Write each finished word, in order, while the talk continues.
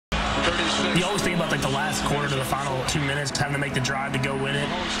You always think about like the last quarter to the final 2 minutes, having to make the drive to go win it.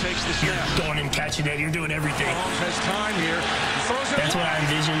 Mahomes takes the You're snap. going and catching it. You're doing everything. Mahomes has time here. Throws it. That's what I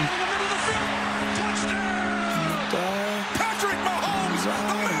envision. Touchdown! Patrick Mahomes, the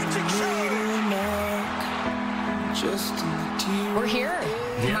magic show. We're here,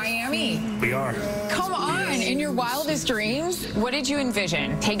 Yes. Miami. We are. Come on, in your wildest dreams, what did you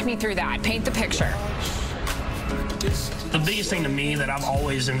envision? Take me through that. Paint the picture. The biggest thing to me that I've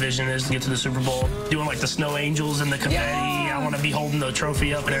always envisioned is to get to the Super Bowl, doing like the snow angels and the confetti. Yeah. I want to be holding the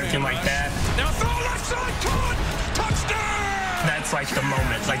trophy up and everything like that. Now throw left side, caught! Touchdown! That's like the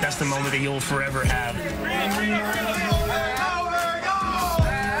moment. Like that's the moment that you'll forever have.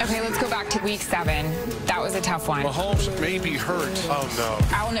 Okay, let's go back to week 7. That was a tough one. Mahomes may be hurt. Oh, no.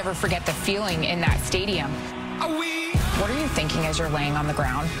 I will never forget the feeling in that stadium. What are you thinking as you're laying on the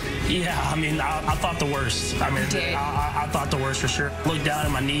ground? Yeah, I mean, I thought the worst. I mean, I thought the worst for sure. Looked down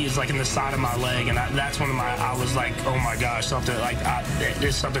at my knees, like in the side of my leg, and that's when I was like, oh my gosh,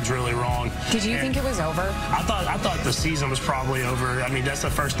 something's really wrong. Did you think it was over? I thought the season was probably over. I mean, that's the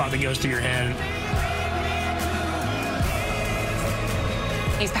first thought that goes through your head.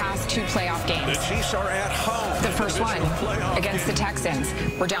 These past 2 playoff games. The Chiefs are at home. The first one against the Texans.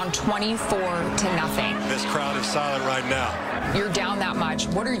 We're down 24-0. This crowd is silent right now. You're down that much.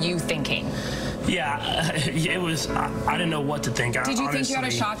 What are you thinking? Yeah, it was. I didn't know what to think. Did you think you had a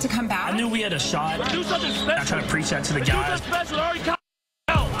shot to come back? I knew we had a shot. Do something special. I try to preach that to the guys. Do something special. Already got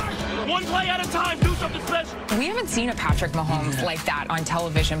out. One play at a time. Do something special. We haven't seen a Patrick Mahomes like that on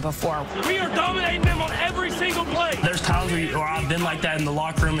television before. We are dominating them on every single play. There's times where I've been like that in the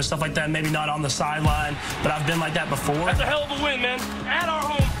locker room and stuff like that. Maybe not on the sideline, but I've been like that before. That's a hell of a win, man. At our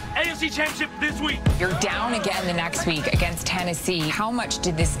home, AFC Championship this week. You're down again the next week against Tennessee. How much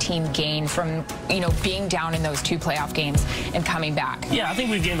did this team gain from, being down in those 2 playoff games and coming back? Yeah, I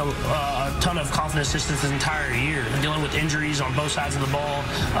think we've gained a ton of confidence just this entire year. Dealing with injuries on both sides of the ball,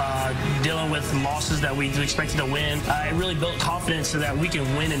 dealing with losses that we expected to win. It really built confidence so that we can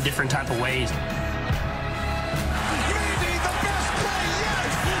win in different type of ways.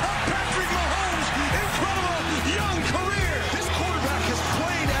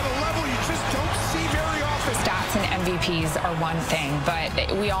 MVPs are one thing, but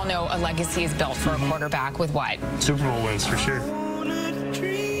we all know a legacy is built for a quarterback with what? Super Bowl wins, for sure.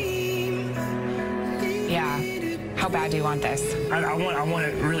 Yeah. How bad do you want this? I want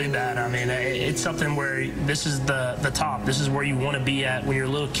it really bad. I mean, it's something where this is the top. This is where you want to be at when you're a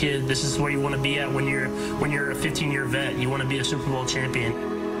little kid. This is where you want to be at when you're a 15-year vet. You want to be a Super Bowl champion.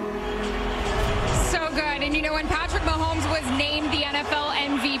 So good. And when Patrick Mahomes was named the NFL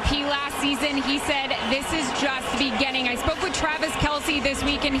MVP last season, he said, this is just the beginning. I spoke with Travis Kelce this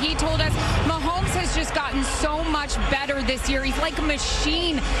week, and he told us Mahomes has just gotten so much better this year. He's like a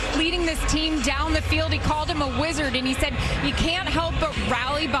machine leading this team down the field. He called him a wizard, and he said, you can't help but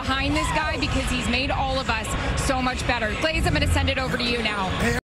rally behind this guy because he's made all of us so much better. Glaze, I'm going to send it over to you now.